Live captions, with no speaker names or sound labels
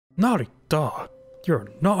Naughty dog, you're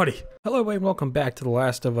naughty. Hello everybody, welcome back to The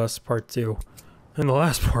Last of Us Part 2. In the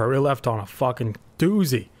last part, we left on a fucking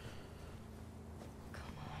doozy.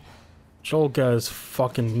 Joel got his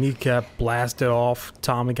fucking kneecap blasted off.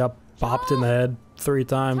 Tommy got bopped in the head 3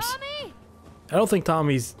 times. Tommy! I don't think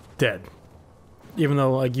Tommy's dead. Even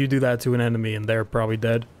though, like, you do that to an enemy and they're probably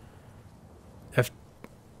dead.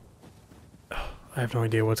 I have no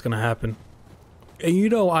idea what's gonna happen. And you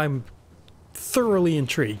know I'm thoroughly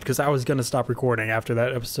intrigued because I was gonna stop recording after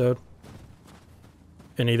that episode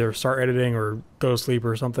and either start editing or go to sleep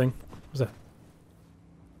or something. What's that?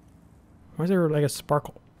 Why is there like a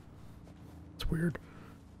sparkle? It's weird.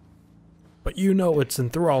 But you know it's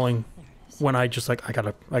enthralling when I just like I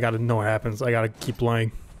gotta know what happens. I gotta keep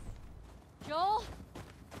playing. Joel?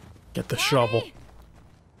 Get the shovel.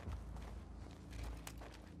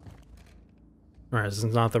 Alright, this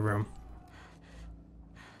is not the room.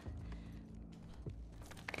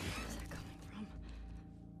 Where's that coming from?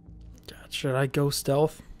 God, should I go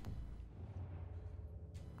stealth?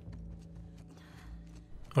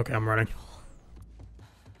 Okay, I'm running.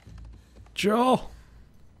 Joel!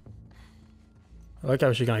 I like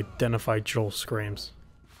how she can identify Joel's screams.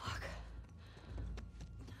 Fuck.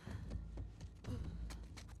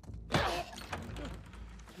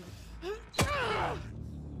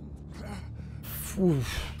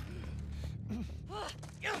 Oof.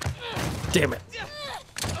 Damn it.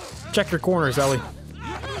 Check your corners, Ellie. Pin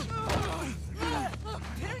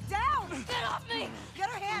her down! Get off me! Get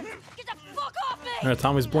her hand! Get the fuck off me! Alright,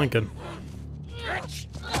 Tommy's blinking. You got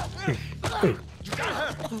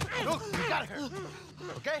her! Look, you got her!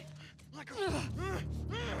 Okay?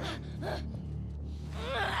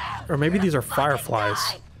 Or maybe these are fireflies.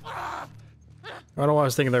 I don't know why I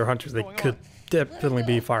was thinking they were hunters. They could definitely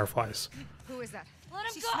be fireflies. Who is that? Let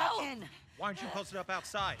him She go! snuck in. Why aren't you posted up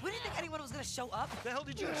outside? We didn't think anyone was gonna show up. What the hell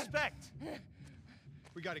did you expect?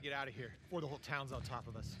 We gotta get out of here before the whole town's on top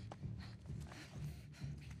of us.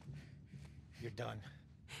 You're done.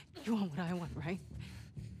 You want what I want, right?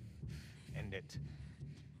 End it.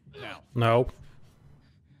 Now. No.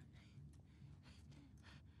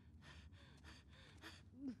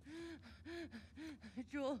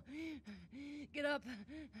 Joel, get up.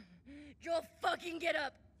 Joel, fucking get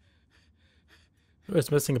up. Oh,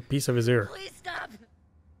 it's missing a piece of his ear. Please stop.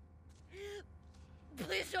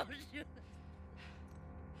 Please don't do this.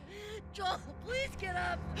 Joel, please get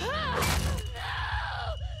up. No!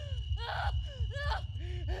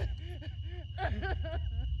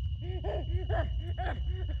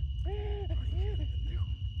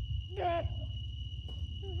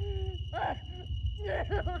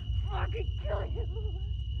 Fucking kill you.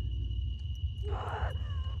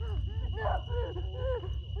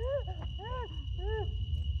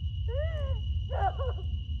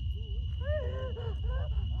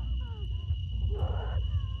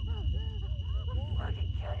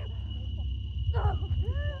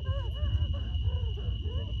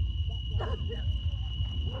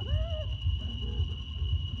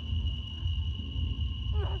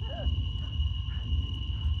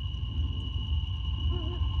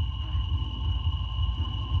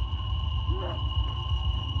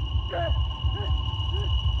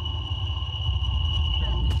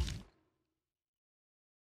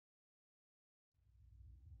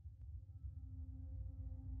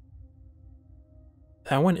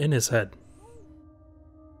 That went in his head.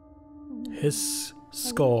 His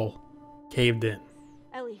skull caved in.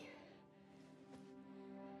 Ellie.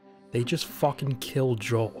 They just fucking killed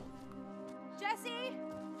Joel. Jesse!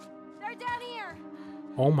 They're down here!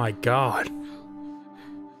 Oh my god.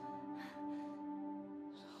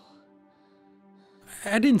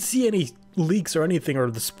 I didn't see any leaks or anything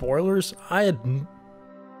or the spoilers.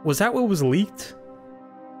 Was that what was leaked?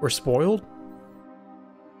 Or spoiled?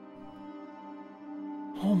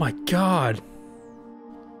 Oh my god.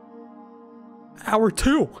 Hour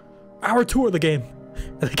 2 of the game.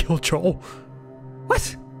 And they killed Joel.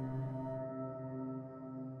 What?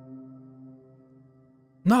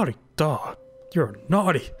 Naughty dog. You're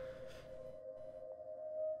naughty.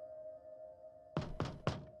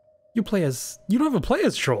 You don't even play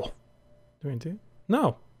as Joel. Do you do?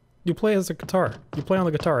 No. You play as a guitar. You play on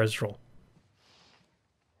the guitar as Joel.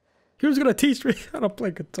 Who's gonna teach me how to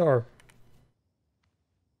play guitar?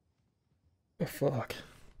 Oh, fuck.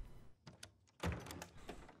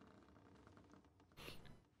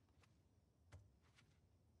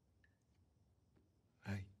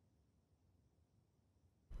 Hey.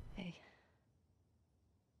 Hey.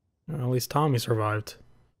 Well, at least Tommy survived.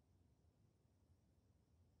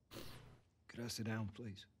 Could I sit down,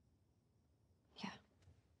 please? Yeah.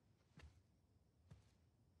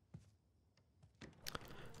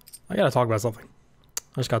 I gotta talk about something.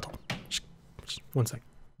 I just gotta talk. Just 1 second.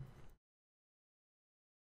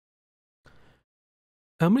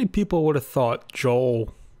 How many people would have thought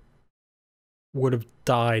Joel would have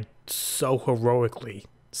died so heroically,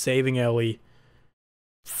 saving Ellie,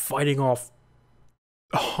 fighting off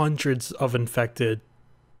hundreds of infected,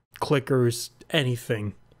 clickers,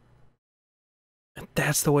 anything. And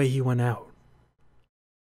that's the way he went out.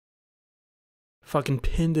 Fucking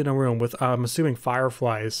pinned in a room with, I'm assuming,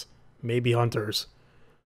 fireflies, maybe hunters.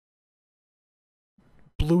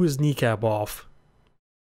 Blew his kneecap off.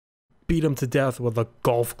 Beat him to death with a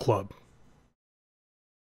golf club.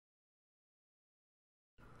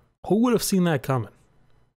 Who would have seen that coming?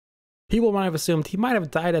 People might have assumed he might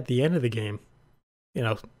have died at the end of the game. You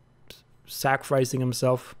know, sacrificing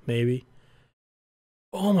himself, maybe.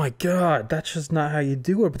 Oh my god, that's just not how you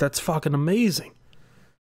do it, but that's fucking amazing.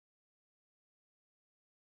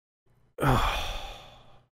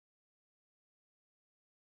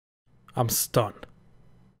 I'm stunned.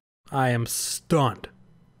 I am stunned.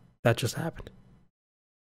 That just happened.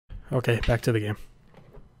 Okay, back to the game.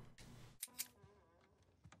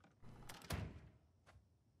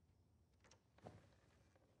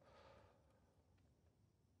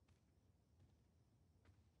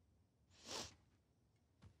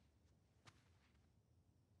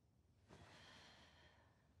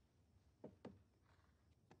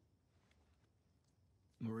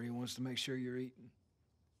 Maria wants to make sure you're eating.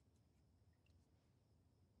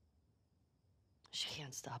 She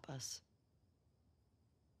can't stop us.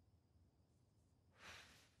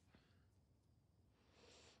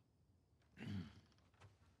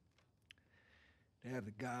 To have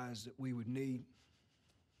the guys that we would need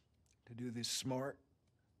to do this smart,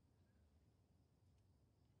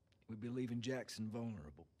 we'd be leaving Jackson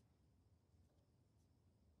vulnerable.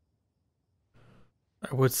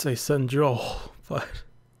 I would say send Joel, but...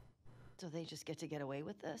 Do they just get to get away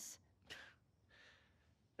with this?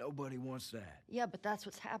 Nobody wants that. Yeah, but that's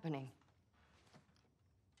what's happening.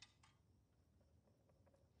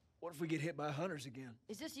 What if we get hit by hunters again?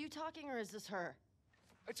 Is this you talking or is this her?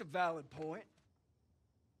 It's a valid point.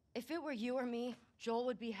 If it were you or me, Joel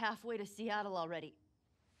would be halfway to Seattle already.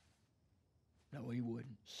 No, he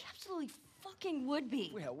wouldn't. He absolutely fucking would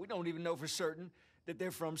be. Well, we don't even know for certain that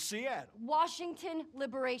they're from Seattle. Washington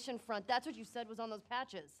Liberation Front. That's what you said was on those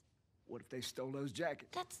patches. What if they stole those jackets?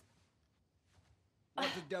 That's... What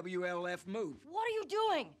if the WLF moved? What are you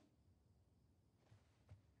doing?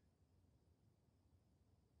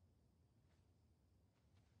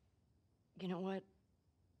 You know what?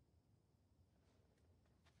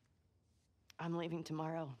 I'm leaving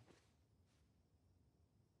tomorrow.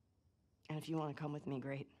 And if you want to come with me,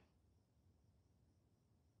 great.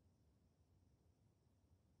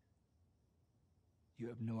 You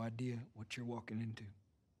have no idea what you're walking into.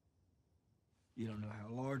 You don't know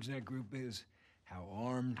how large that group is, how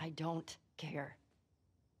armed. I don't care.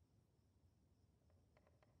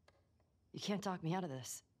 You can't talk me out of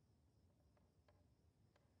this.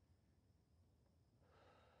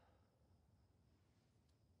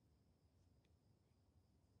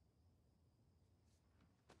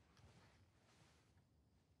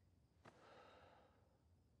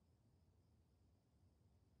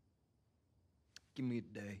 Give me a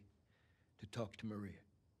day to talk to Maria.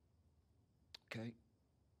 Okay?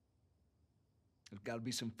 There's got to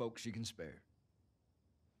be some folks you can spare.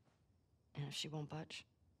 And if she won't budge?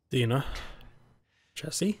 Dina.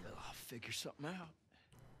 Jesse. Well, I'll figure something out.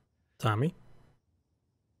 Tommy.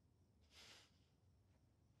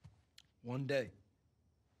 One day.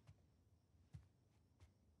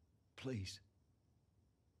 Please.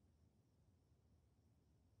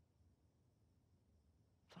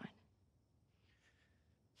 Fine.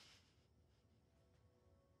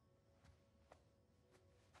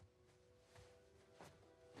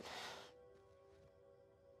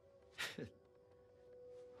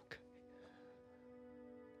 Okay.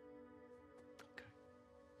 Okay.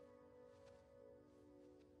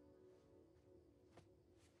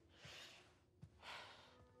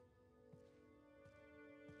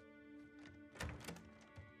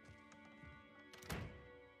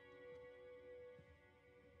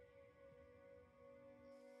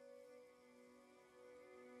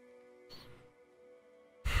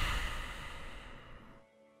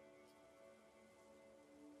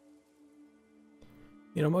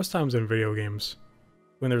 You know, most times in video games,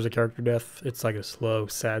 when there's a character death, it's like a slow,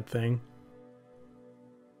 sad thing.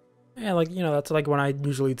 Yeah, like, you know, that's like when I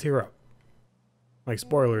usually tear up. Like,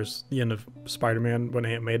 spoilers, the end of Spider-Man, when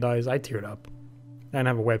Aunt May dies, I teared up. I didn't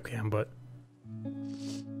have a webcam, but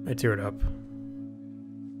I teared up.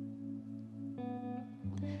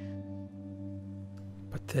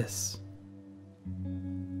 But this?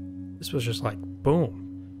 This was just like,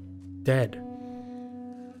 boom, dead.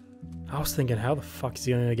 I was thinking, how the fuck is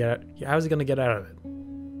he gonna get out? How is he gonna get out of it?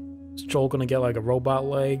 Is Joel gonna get like a robot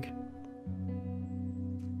leg?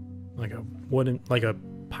 Like a wooden, like a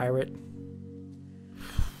pirate?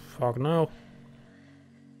 Fuck no.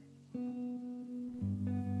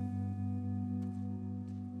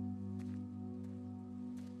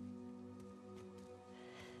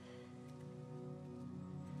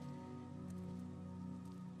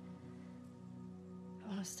 I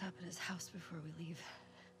want to stop at his house before we leave.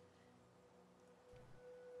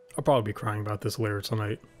 I'll probably be crying about this later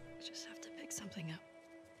tonight. I just have to pick something up.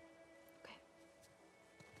 Okay.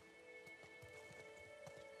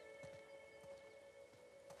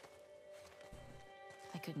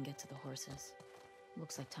 I couldn't get to the horses.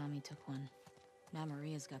 Looks like Tommy took one. Now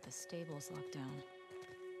Maria's got the stables locked down.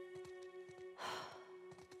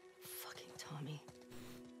 Fucking Tommy.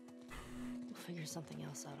 We'll figure something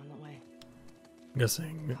else out on the way.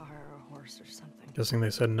 Guessing, Car or a horse or something. guessing they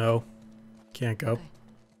said no. Can't go. Okay.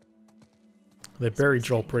 They buried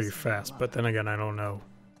Joel pretty fast, but then again, I don't know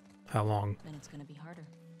how long Then it's gonna be harder.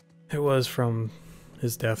 it was from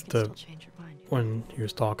his death You can to still change your mind. when he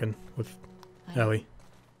was talking with I know. Ellie.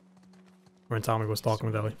 When Tommy was talking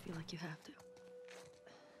with Just Ellie. feel like you have to.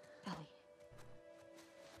 Ellie.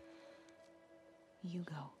 You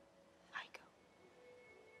go. I go.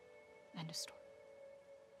 End of story.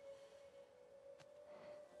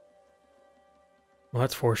 Well,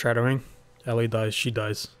 that's foreshadowing. Ellie dies, she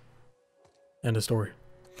dies. End of story.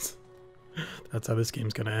 That's how this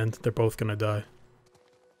game's gonna end. They're both gonna die.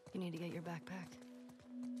 You need to get your backpack.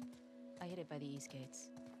 I hid it by the east gates.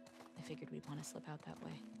 I figured we'd want to slip out that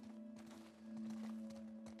way.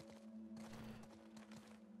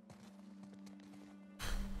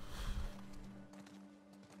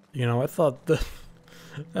 You know, I thought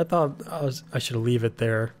I should leave it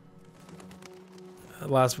there.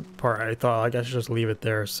 Last part, I thought like I should just leave it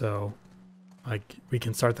there so like we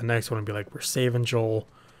can start the next one and be like, we're saving Joel.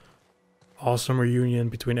 Awesome reunion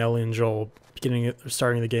between Ellie and Joel.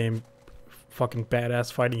 Starting the game, fucking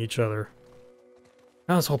badass fighting each other.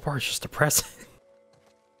 Now this whole part's just depressing.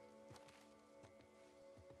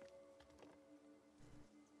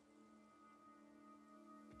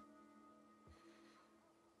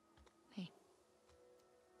 Hey.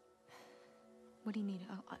 What do you need?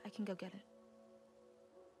 I can go get it.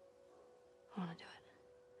 I want to do it.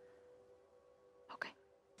 Okay.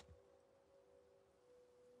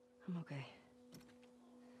 I'm okay.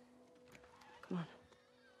 Come on.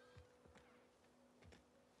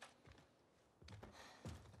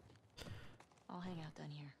 I'll hang out down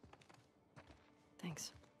here.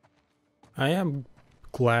 Thanks. I am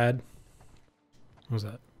glad. What was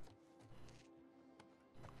that?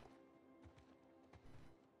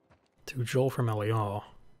 To Joel from Ellie. Aw.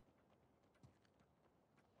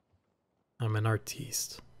 I'm an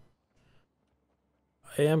artiste.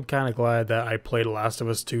 I am kind of glad that I played Last of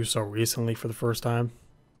Us 2 so recently for the first time.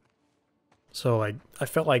 So, like, I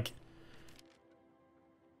felt like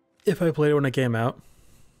if I played it when it came out.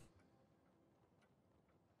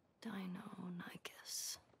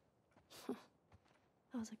 Dino-Nicus.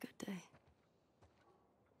 That was a good day.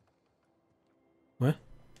 What?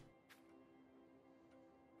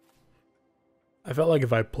 I felt like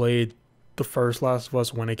if I played the first Last of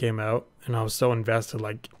Us when it came out, and I was so invested,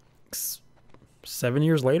 like 7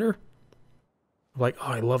 years later, like, oh,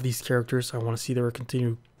 I love these characters. I want to see their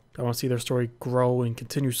continue. I want to see their story grow and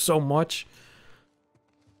continue so much.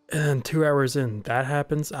 And then 2 hours in, that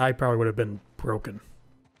happens. I probably would have been broken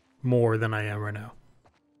more than I am right now.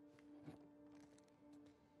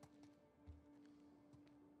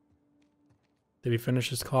 Did he finish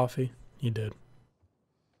his coffee? He did.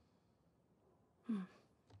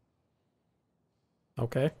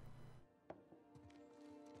 Okay.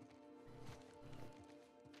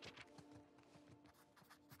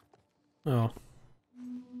 Oh.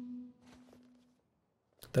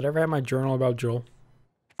 Did I ever have my journal about Joel?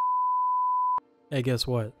 Hey, guess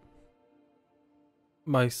what?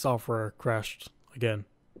 My software crashed again.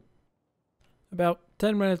 About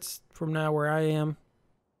 10 minutes from now where I am.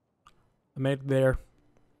 I made it there.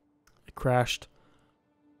 It crashed.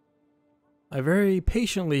 I very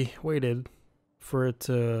patiently waited for it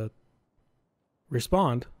to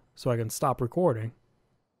respond so I can stop recording.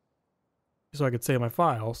 So I could save my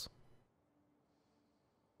files.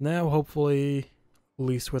 Now, hopefully, at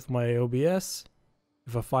least with my OBS,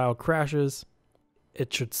 if a file crashes,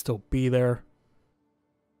 it should still be there.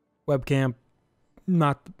 Webcam,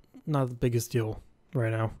 not the biggest deal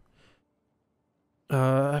right now.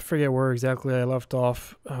 I forget where exactly I left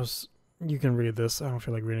off. I was You can read this. I don't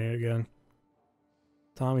feel like reading it again.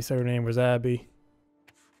 Tommy said her name was Abby.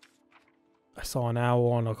 I saw an owl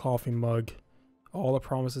on a coffee mug. All the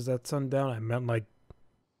promises at sundown, I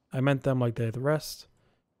meant them like the rest.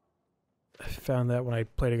 I found that when I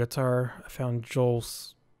played a guitar. I found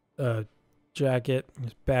Joel's jacket,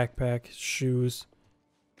 his backpack, his shoes,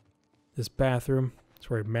 this bathroom. It's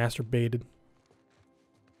where he masturbated.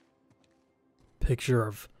 Picture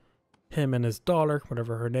of him and his daughter,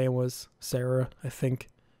 whatever her name was, Sarah, I think.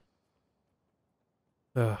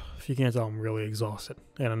 If you can't tell, I'm really exhausted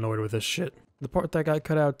and annoyed with this shit. The part that got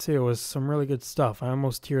cut out too was some really good stuff. I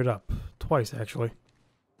almost teared up. Twice, actually.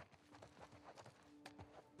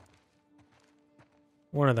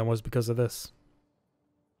 One of them was because of this.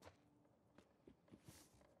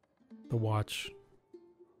 The watch.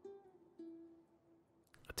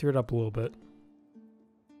 I teared up a little bit.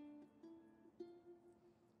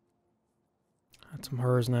 That's some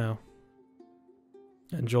hers now.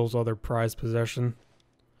 And Joel's other prized possession.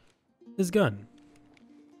 His gun.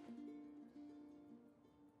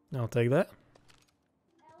 I'll take that.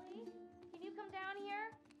 Ellie, can you come down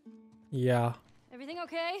here? Yeah. Everything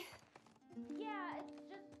okay? Yeah, it's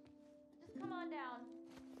just come on down.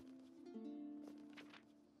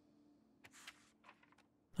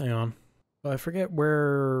 Hang on. I forget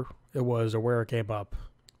where it was or where it came up.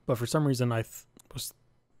 But for some reason I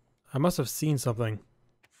must have seen something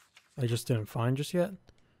I just didn't find just yet.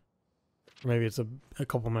 Or maybe it's a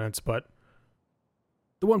couple minutes, but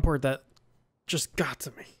the one part that just got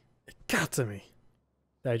to me. It got to me.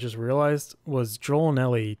 That I just realized was Joel and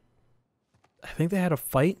Ellie. I think they had a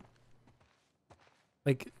fight.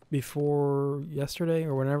 Like before yesterday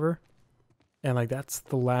or whenever. And like that's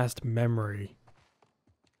the last memory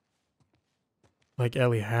like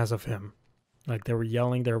Ellie has of him. Like they were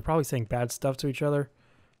yelling, they were probably saying bad stuff to each other.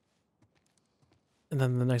 And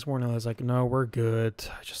then the next morning I was like, no, we're good.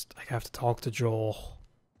 I have to talk to Joel.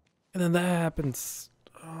 And then that happens.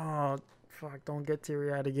 Oh, fuck, don't get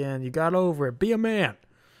teary-eyed again. You got over it. Be a man.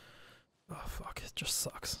 Oh, fuck, it just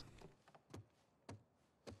sucks.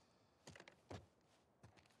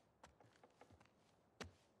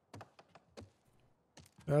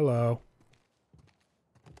 Hello.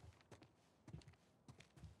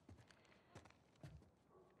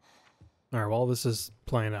 Alright, while this is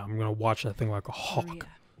playing out, I'm gonna watch that thing like a hawk. Maria,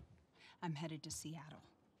 I'm headed to Seattle.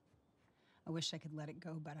 I wish I could let it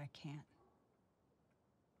go, but I can't.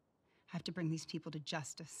 I have to bring these people to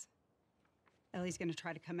justice. Ellie's gonna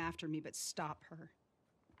try to come after me, but stop her.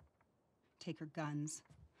 Take her guns,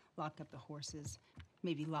 lock up the horses,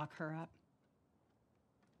 maybe lock her up.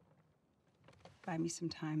 Buy me some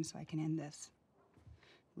time so I can end this.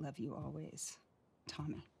 Love you always,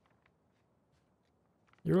 Tommy.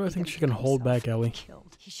 You really think she can hold back Ellie?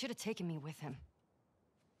 Killed. He should have taken me with him.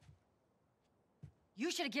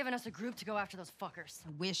 You should have given us a group to go after those fuckers.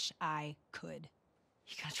 I wish I could.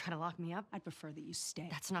 You gonna try to lock me up? I'd prefer that you stay.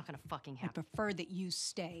 That's not gonna fucking I happen. prefer that you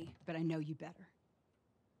stay, but I know you better.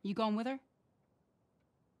 You going with her?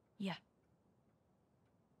 Yeah.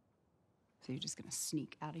 So you're just gonna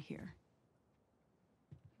sneak out of here?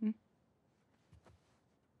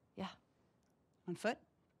 Yeah. On foot?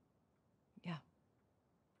 Yeah.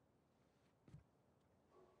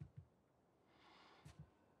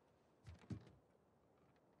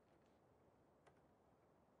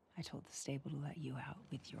 I told the stable to let you out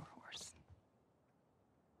with your horse.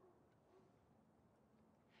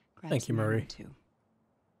 Grab Thank you, some ammo, Murray. too.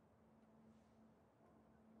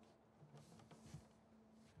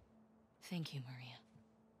 Thank you,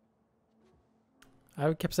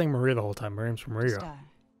 Maria. I kept saying Maria the whole time. Miriam's from Maria. Just,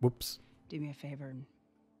 Whoops. do me a favor and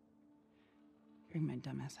bring my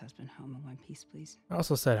dumbass husband home in one piece, please. I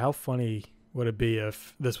also said, how funny would it be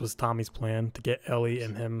if this was Tommy's plan to get Ellie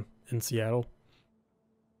and him in Seattle?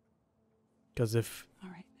 Because if All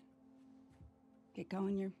right. Get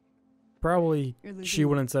going. You're probably losing she me.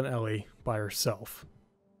 wouldn't send Ellie by herself.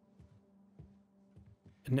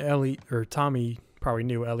 And Ellie, or Tommy probably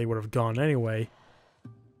knew Ellie would have gone anyway.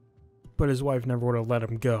 But his wife never would have let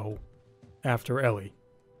him go after Ellie.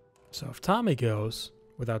 So if Tommy goes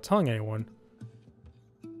without telling anyone,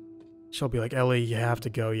 she'll be like, Ellie, you have to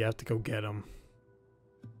go get him.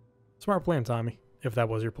 Smart plan, Tommy, if that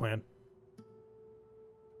was your plan.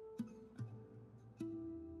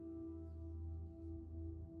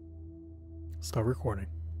 Stop recording.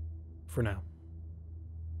 For now.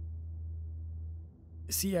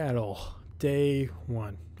 Seattle, day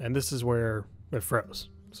 1. And this is where it froze.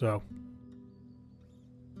 So,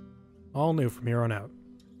 all new from here on out.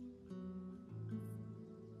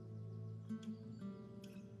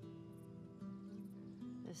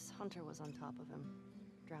 This hunter was on top of him,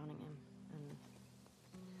 drowning him.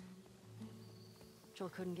 Joel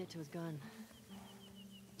couldn't get to his gun.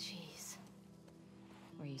 Jeez.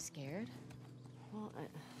 Were you scared? Well,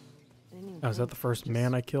 I didn't even. Oh, is that the first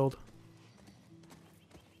man I killed?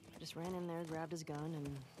 Just ran in there, grabbed his gun, and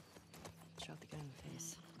shot the guy in the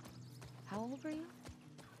face. How old were you?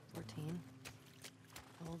 14.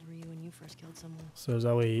 How old were you when you first killed someone? So is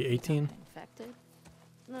Ellie 18? Infected?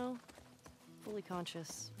 No. Fully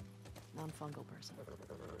conscious, non-fungal person.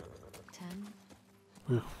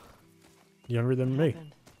 10? Oof. Younger than What me.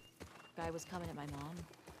 happened? Guy was coming at my mom.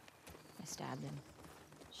 I stabbed him.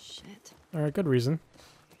 Shit. Alright, good reason.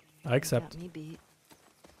 I accept. Got me beat.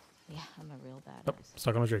 Yeah, I'm a real badass. Oh,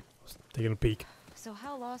 stuck on a tree. Taking a peek. So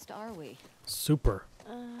how lost are we? Super.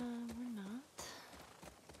 We're not.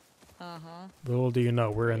 Uh-huh. Little do you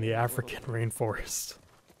know, we're in the African rainforest.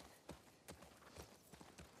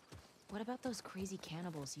 What about those crazy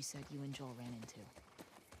cannibals you said you and Joel ran into?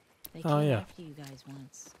 They Oh, came yeah. after you guys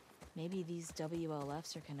once. Maybe these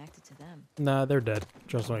WLFs are connected to them. Nah, they're dead.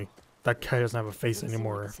 Trust me. That guy doesn't have a face Doesn't seem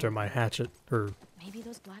anymore like the after same my guy. hatchet. Or Maybe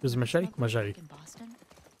those black Is it market machete? smugglers Machete. back in Boston?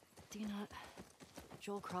 Do you not?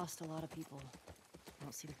 Joel crossed a lot of people. I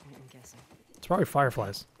don't see the point in guessing. it's probably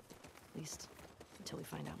fireflies. At least until we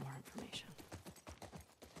find out more information.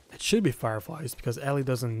 It should be fireflies because Ellie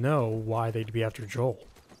doesn't know why they'd be after Joel.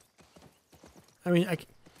 I mean,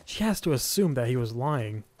 she has to assume that he was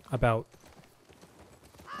lying about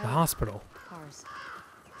the hospital. Cars.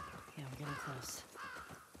 Yeah, we're getting close.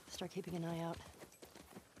 Start keeping an eye out.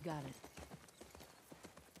 Got it.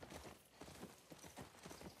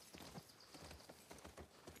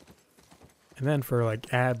 And then for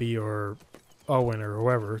like Abby or Owen or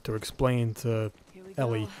whoever to explain to Here we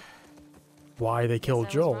Ellie go. why they Guess killed I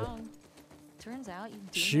was Joel, wrong. Turns out you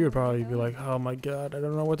do she know would where probably to be go. like, oh my god, I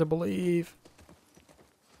don't know what to believe.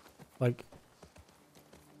 Like,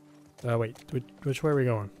 wait, which way are we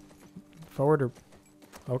going? Forward or...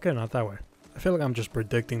 Okay, not that way. I feel like I'm just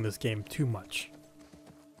predicting this game too much.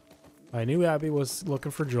 I knew Abby was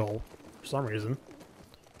looking for Joel for some reason.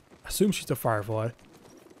 Assume she's a Firefly.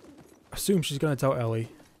 Assume she's gonna tell Ellie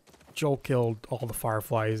Joel killed all the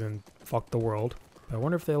Fireflies and fucked the world. But I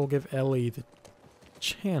wonder if they'll give Ellie the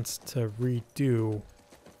chance to redo...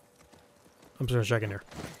 I'm just gonna check in here.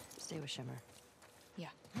 Stay with Shimmer. Yeah.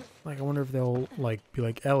 Like, I wonder if they'll, like, be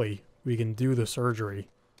like, Ellie, we can do the surgery.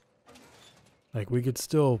 Like, we could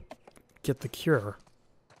still get the cure.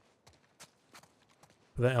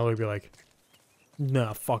 But then Ellie would be like,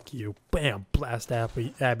 nah, fuck you. Bam! Blast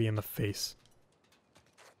Abby in the face.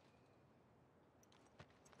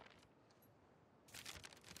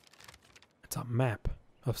 It's a map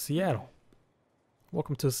of Seattle.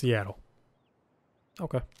 Welcome to Seattle.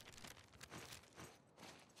 Okay.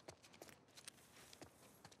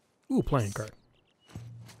 Ooh, playing card.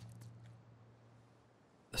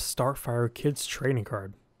 The Starfire Kids trading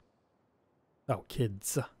card. Oh,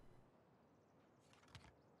 kids.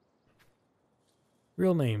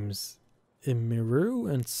 Real names: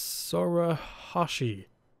 Imiru and Sora Hashi.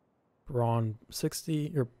 Brawn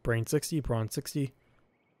 60, or Brain 60, Brawn 60.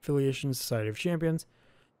 Affiliation Society of Champions.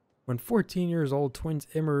 When 14 years old, twins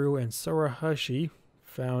Imiru and Sora Hashi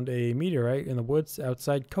found a meteorite in the woods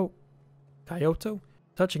outside Kyoto.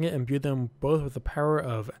 Touching it imbued them both with the power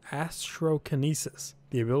of astrokinesis,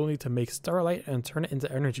 the ability to make starlight and turn it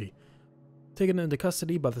into energy. Taken into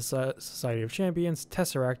custody by the Society of Champions,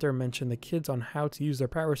 Tesseractor mentioned the kids on how to use their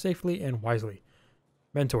power safely and wisely.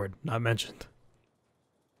 Mentored, not mentioned.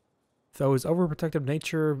 Though his overprotective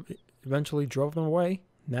nature eventually drove them away,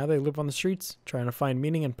 now they live on the streets, trying to find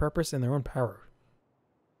meaning and purpose in their own power.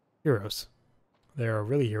 Heroes. They're a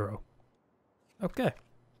really hero. Okay.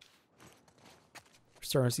 We're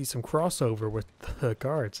starting to see some crossover with the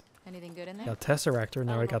cards. Anything good in there? Got Tesseractor,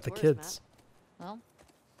 now I got the kids. Well,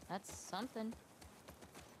 that's something.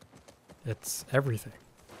 It's everything.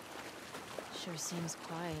 Sure seems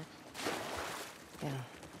quiet. Yeah.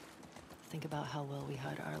 Think about how well we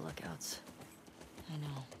hide our lookouts. I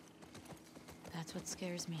know. That's what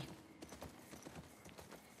scares me.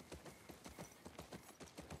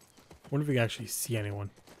 Wonder if we can actually see anyone.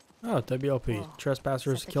 Oh, WLP. Whoa.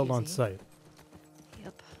 Trespassers Is that the killed on QZ? sight.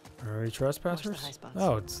 Yep. Are any trespassers? high spots?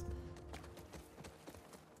 Oh,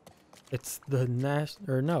 it's the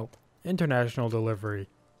international delivery.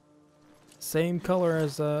 Same color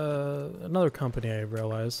as another company, I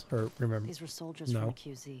realize, or remember. These were soldiers No. from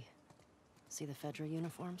QZ. See the Fedra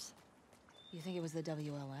uniforms? You think it was the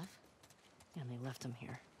WLF? And they left them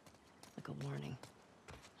here. Like a warning.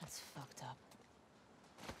 That's fucked up.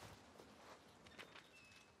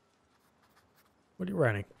 What are you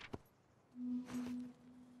writing?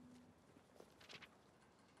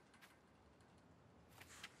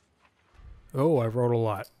 Oh, I wrote a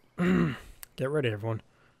lot. Get ready, everyone.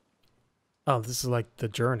 Oh, this is like the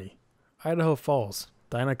journey. Idaho Falls.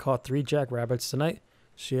 Dinah caught 3 jackrabbits tonight.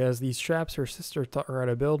 She has these traps her sister taught her how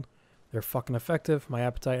to build. They're fucking effective. My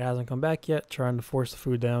appetite hasn't come back yet. Trying to force the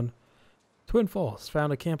food down. Twin Falls.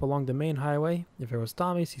 Found a camp along the main highway. If it was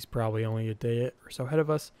Tommy's, he's probably only a day or so ahead of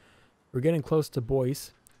us. We're getting close to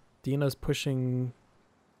Boise. Dina's pushing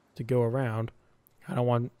to go around. I don't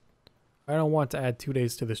want to add 2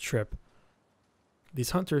 days to this trip.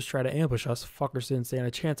 These hunters try to ambush us. Fuckers didn't stand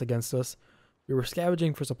a chance against us. We were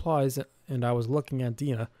scavenging for supplies, and I was looking at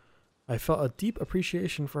Dina. I felt a deep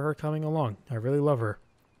appreciation for her coming along. I really love her.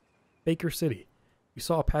 Baker City. We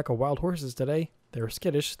saw a pack of wild horses today. They were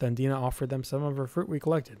skittish, then Dina offered them some of her fruit we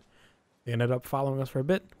collected. They ended up following us for a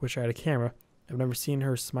bit. Wish I had a camera. I've never seen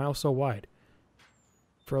her smile so wide.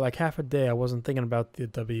 For like half a day, I wasn't thinking about the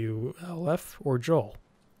WLF or Joel.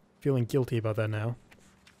 Feeling guilty about that now.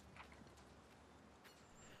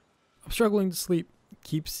 I'm struggling to sleep.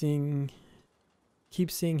 Keep seeing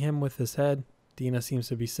him with his head. Dina seems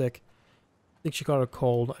to be sick. I think she caught a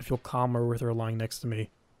cold. I feel calmer with her lying next to me.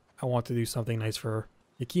 I want to do something nice for her.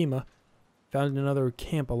 Yakima. Found another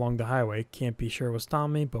camp along the highway. Can't be sure it was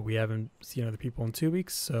Tommy, but we haven't seen other people in 2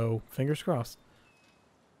 weeks, so fingers crossed.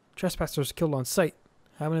 Trespassers killed on sight.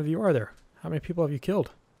 How many of you are there? How many people have you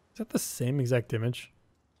killed? Is that the same exact image?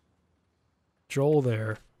 Joel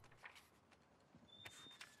there.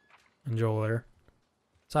 And Joel there.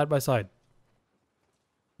 Side by side.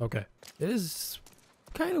 Okay. It is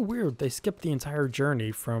kind of weird. They skipped the entire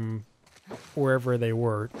journey from wherever they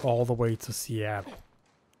were all the way to Seattle.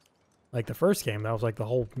 Like the first game, that was like the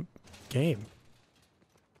whole game.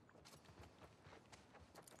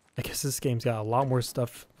 I guess this game's got a lot more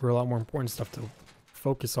stuff, or a lot more important stuff to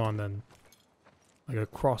focus on than like a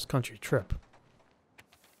cross-country trip.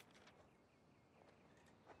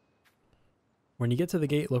 When you get to the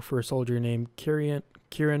gate, look for a soldier named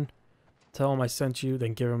Kieran. Tell him I sent you,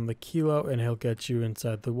 then give him the kilo and he'll get you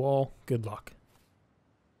inside the wall. Good luck.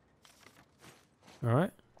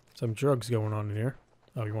 Alright. Some drugs going on in here.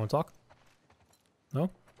 Oh, you want to talk? No?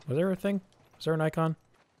 Was there a thing? Was there an icon?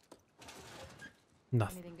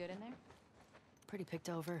 Nothing. Anything good in there? Pretty picked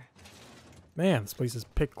over. Man, this place is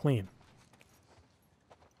picked clean.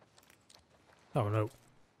 Oh, no.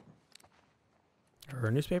 Or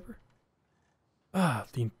a newspaper? Ah,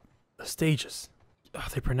 the stages. Oh,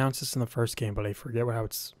 they pronounced this in the first game, but I forget how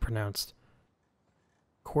it's pronounced.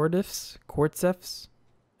 Cordyceps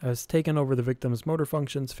has taken over the victim's motor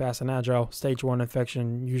functions, fast and agile. Stage 1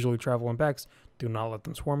 infection, usually travel in packs. Do not let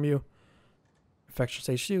them swarm you. Infection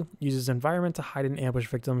stage 2 uses environment to hide and ambush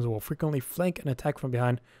victims, will frequently flank and attack from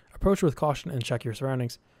behind. Approach with caution and check your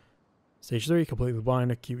surroundings. Stage 3, completely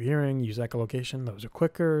blind, acute hearing, use echolocation. Those are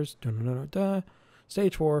clickers.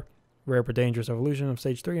 Stage 4, rare but dangerous evolution of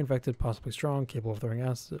stage 3, infected, possibly strong, capable of throwing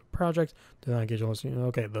acid projects. Do not engage in listening.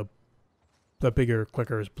 Okay, the bigger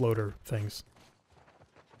clickers, bloater things.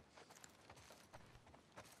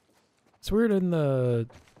 It's weird in the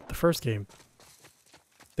first game.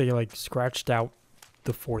 They like scratched out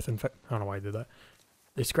the 4th infection. I don't know why I did that.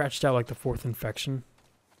 They scratched out like the 4th infection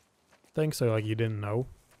thing, so like you didn't know.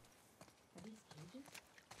 Are these cages?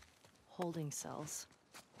 Holding cells.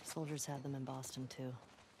 Soldiers had them in Boston too.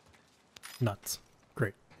 Nuts.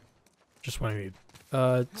 Great. Just what I need.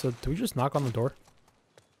 So do we just knock on the door?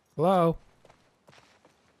 Hello?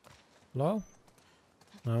 Hello?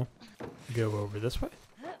 No? Go over this way?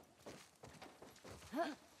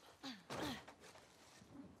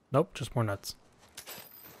 Nope, just more nuts.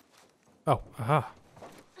 Oh, aha.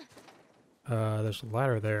 There's a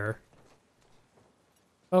ladder there.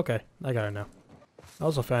 Okay, I got it now. I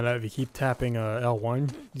also found out if you keep tapping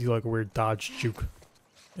L1, you do like a weird dodge juke.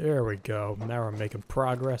 There we go. Now we're making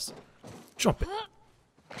progress. Jump it.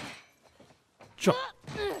 Jump.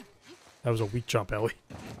 That was a weak jump, Ellie.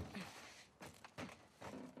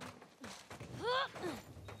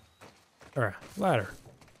 Alright, ladder.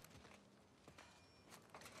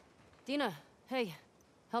 Dina, hey,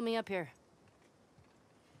 help me up here.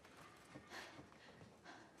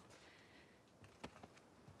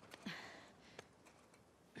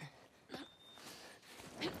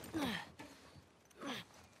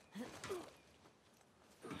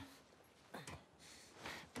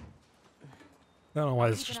 I don't know why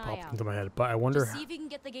this Keep just an eye popped out. into my head, but I wonder Just see if you can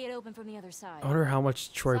get the gate open from the other side. I wonder how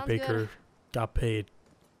much Troy Sounds Baker good. got paid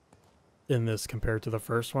in this compared to the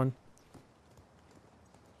first one.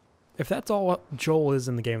 If that's all Joel is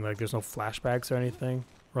in the game, like there's no flashbacks or anything,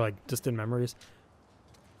 or like distant memories,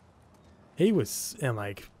 he was in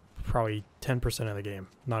like probably 10% of the game,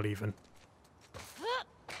 not even.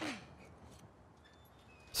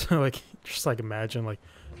 So like, just like imagine like,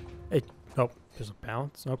 hey, oh, there's a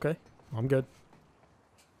balance. Okay, I'm good.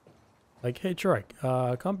 Like, hey, Troy,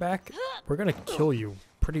 come back. We're gonna kill you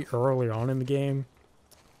pretty early on in the game.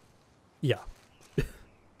 Yeah.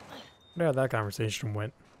 Wonder how that conversation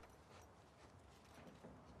went.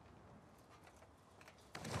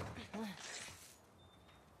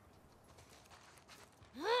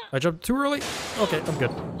 I jumped too early? Okay, I'm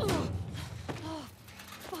good.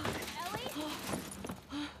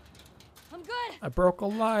 I'm good. I broke a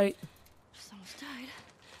light. Just almost died.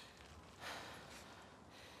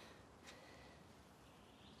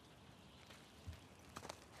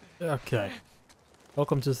 Okay.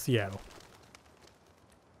 Welcome to Seattle.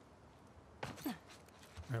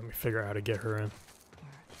 Let me figure out how to get her in.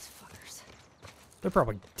 Where are these fuckers? They're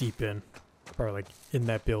probably deep in. Probably like in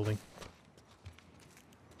that building.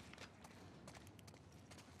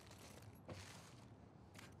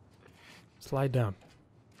 Slide down.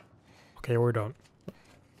 Okay, we're done.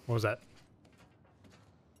 What was that?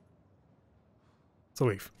 It's a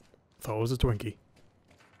leaf. Thought it was a Twinkie.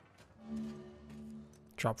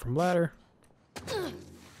 Drop from ladder.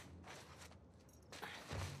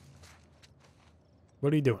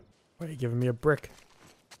 What are you doing? Why are you giving me a brick?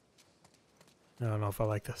 I don't know if I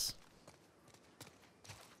like this.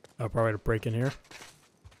 I'll probably have to break in here.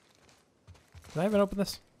 Did I even open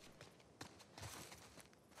this?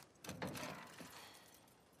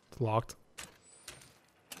 It's locked.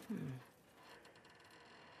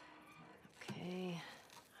 Okay,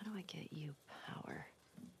 how do I get you power?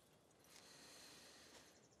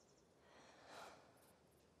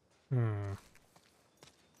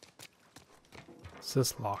 Is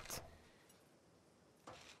this locked?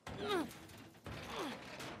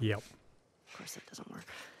 Yep. Of course that doesn't work.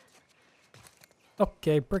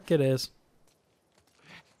 Okay, brick it is.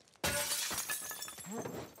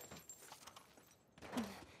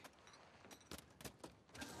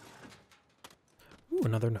 Ooh,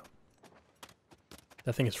 another note.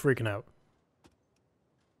 That thing is freaking out.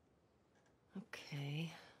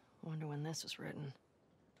 Okay, wonder when this was written.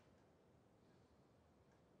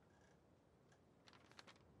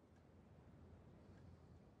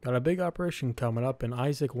 Got a big operation coming up, and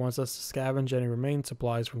Isaac wants us to scavenge any remaining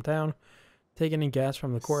supplies from town, take any gas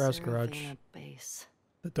from the courthouse garage, Seraphina Base.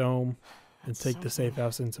 the dome, and That's take the safe something.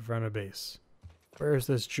 house in Savannah base. Where is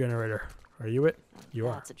this generator? Are you it? You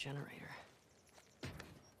are. That's a generator.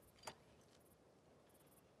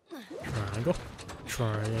 Triangle.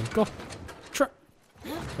 Triangle.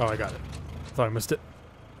 Oh, I got it. Thought I missed it.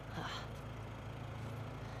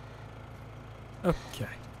 Okay.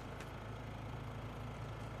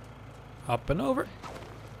 Up and over.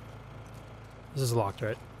 This is locked,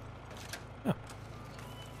 right? Oh.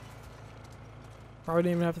 Probably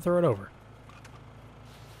didn't even have to throw it over.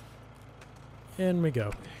 In we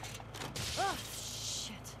go. Oh,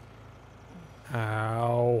 shit.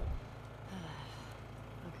 Ow.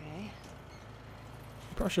 Okay.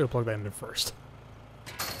 Probably should have plugged that in first.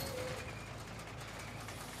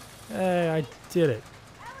 Hey, I did it.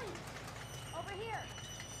 Over here.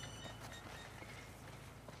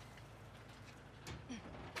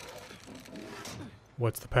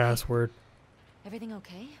 What's the password? Everything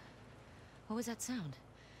okay? What was that sound?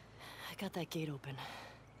 I got that gate open.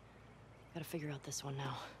 Gotta figure out this one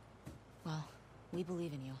now. Well, we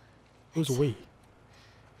believe in you. Who's we?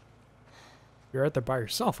 You're out there by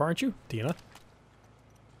yourself, aren't you, Dina?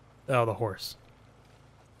 Oh, the horse.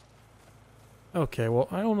 Okay, well,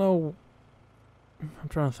 I don't know. I'm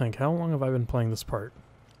trying to think. How long have I been playing this part?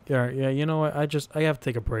 Yeah, you know what? I have to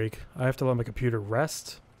take a break. I have to let my computer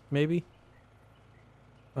rest, maybe?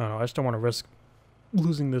 I don't know. I just don't want to risk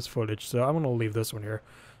losing this footage, so I'm going to leave this one here.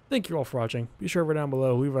 Thank you all for watching. Be sure to down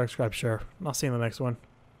below, leave a like, subscribe, share, and I'll see you in the next one.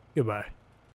 Goodbye.